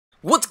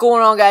What's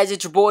going on, guys?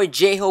 It's your boy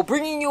J-Ho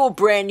bringing you a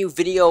brand new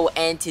video,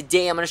 and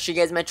today I'm going to show you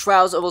guys my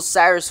Trials of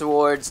Osiris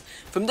rewards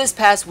from this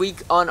past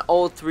week on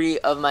all three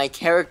of my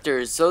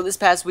characters. So this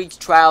past week's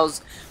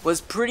Trials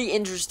was pretty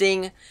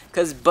interesting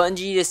because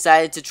Bungie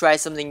decided to try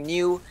something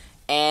new,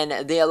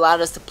 and they allowed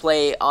us to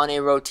play on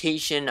a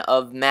rotation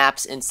of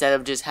maps instead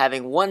of just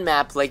having one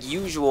map like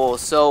usual.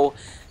 So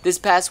this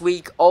past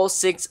week, all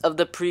 6 of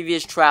the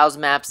previous Trials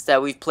maps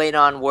that we've played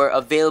on were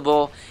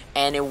available,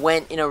 and it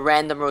went in a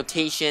random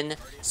rotation,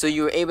 so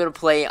you were able to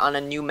play on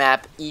a new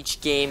map each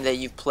game that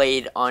you've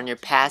played on your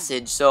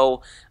passage.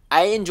 So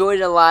I enjoyed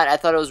it a lot. I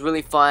thought it was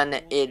really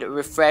fun. It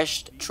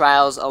refreshed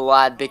Trials a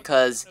lot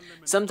because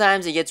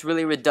sometimes it gets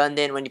really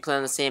redundant when you play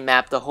on the same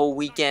map the whole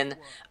weekend,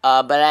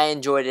 but I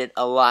enjoyed it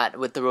a lot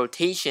with the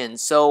rotation.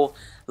 So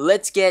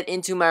let's get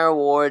into my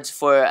rewards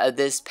for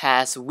this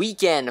past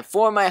weekend.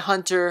 For my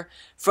Hunter,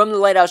 from the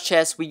Lighthouse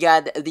chest, we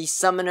got the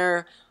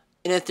Summoner,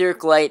 an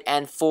Etheric Light,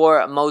 and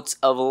 4 Motes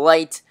of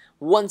Light.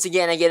 Once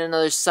again, I get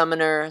another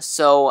Summoner,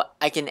 so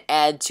I can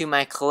add to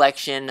my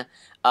collection.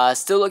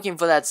 Still looking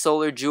for that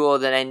Solar Jewel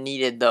that I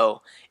needed,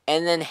 though.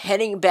 And then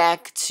heading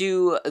back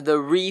to the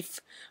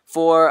Reef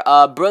for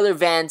Brother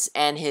Vance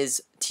and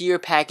his tier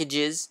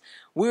packages.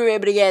 We were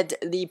able to get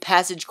the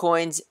Passage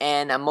Coins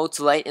and Motes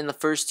of Light in the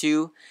first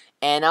 2.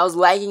 And I was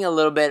lagging a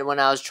little bit when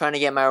I was trying to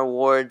get my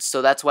rewards,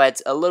 so that's why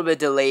it's a little bit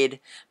delayed.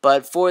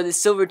 But for the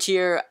silver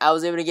tier, I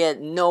was able to get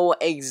no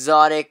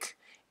exotic,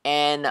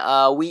 and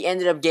we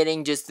ended up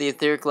getting just the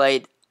Etheric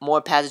Light,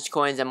 more Passage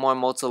Coins, and more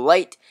Motes of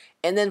Light.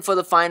 And then for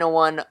the final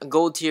one,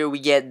 gold tier, we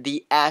get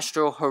the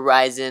Astral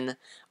Horizon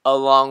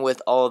along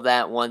with all of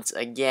that once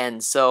again.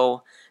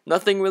 So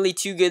nothing really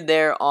too good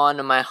there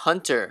on my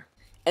Hunter.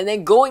 And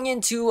then going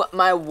into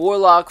my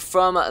Warlock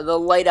from the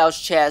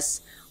Lighthouse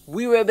chest,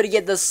 we were able to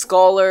get the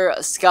Scholar,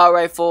 Scout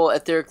Rifle,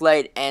 Etheric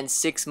Light, and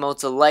 6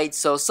 Motes of Light,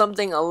 so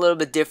something a little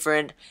bit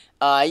different.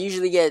 I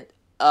usually get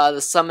the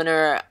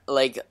Summoner,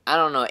 like, I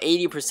don't know,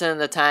 80% of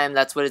the time.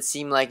 That's what it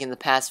seemed like in the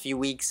past few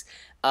weeks.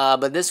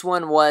 But this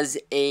one was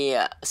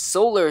a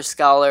Solar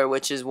Scholar,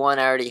 which is one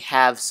I already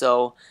have,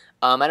 so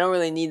I don't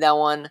really need that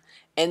one.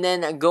 And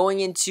then going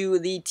into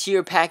the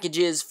tier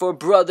packages for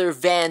Brother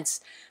Vance,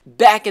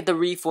 back at the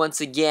Reef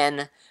once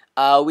again.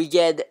 We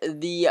get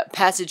the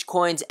Passage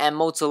Coins and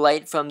Motes of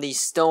Light from the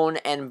Stone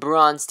and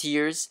Bronze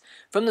tiers.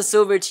 From the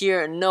Silver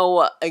tier,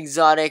 no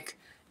exotic.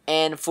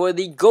 And for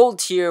the Gold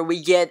tier,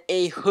 we get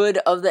a Hood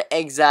of the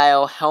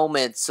Exile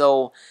helmet.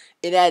 So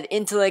it had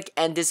Intellect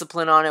and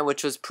Discipline on it,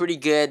 which was pretty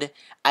good.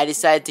 I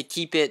decided to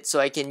keep it so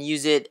I can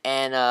use it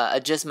and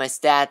adjust my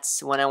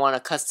stats when I want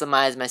to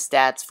customize my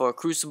stats for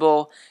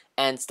Crucible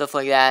and stuff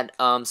like that.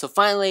 So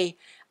finally,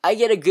 I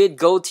get a good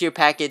gold tier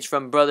package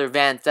from Brother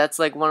Vance. That's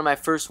like one of my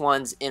first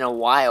ones in a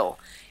while.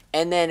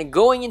 And then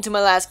going into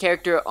my last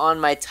character on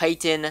my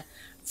Titan,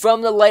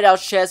 from the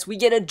Lighthouse chest, we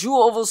get a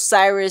Jewel of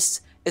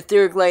Osiris,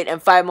 Etheric Light, and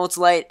 5 Motes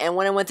of Light. And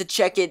when I went to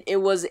check it, it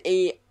was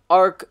a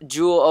Arc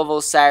Jewel of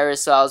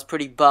Osiris, so I was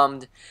pretty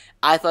bummed.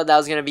 I thought that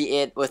was going to be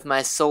it with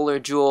my Solar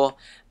Jewel,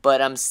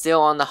 but I'm still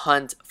on the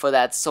hunt for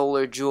that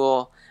Solar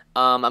Jewel.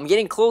 I'm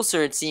getting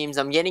closer, it seems.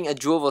 I'm getting a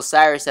Jewel of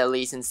Osiris at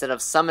least instead of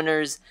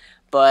Summoners.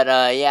 But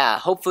yeah,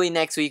 hopefully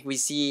next week we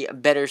see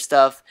better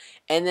stuff.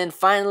 And then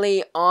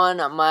finally on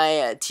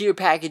my tier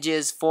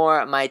packages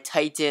for my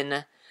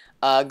Titan,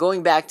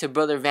 going back to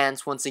Brother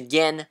Vance once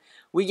again,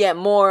 we get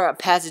more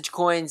Passage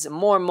Coins,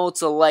 more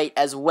Motes of Light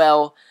as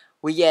well.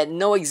 We get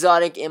no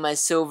exotic in my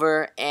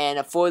silver,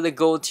 and for the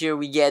gold tier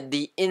we get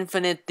the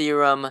Infinite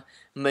Theorem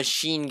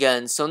machine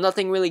gun. So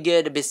nothing really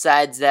good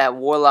besides that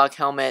Warlock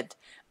helmet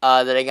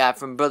that I got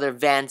from Brother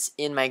Vance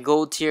in my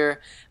gold tier.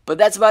 But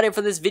that's about it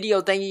for this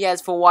video. Thank you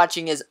guys for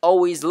watching. As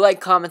always,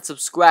 like, comment,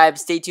 subscribe.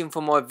 Stay tuned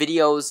for more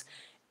videos,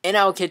 and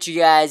I will catch you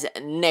guys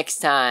next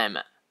time.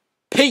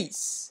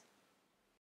 Peace!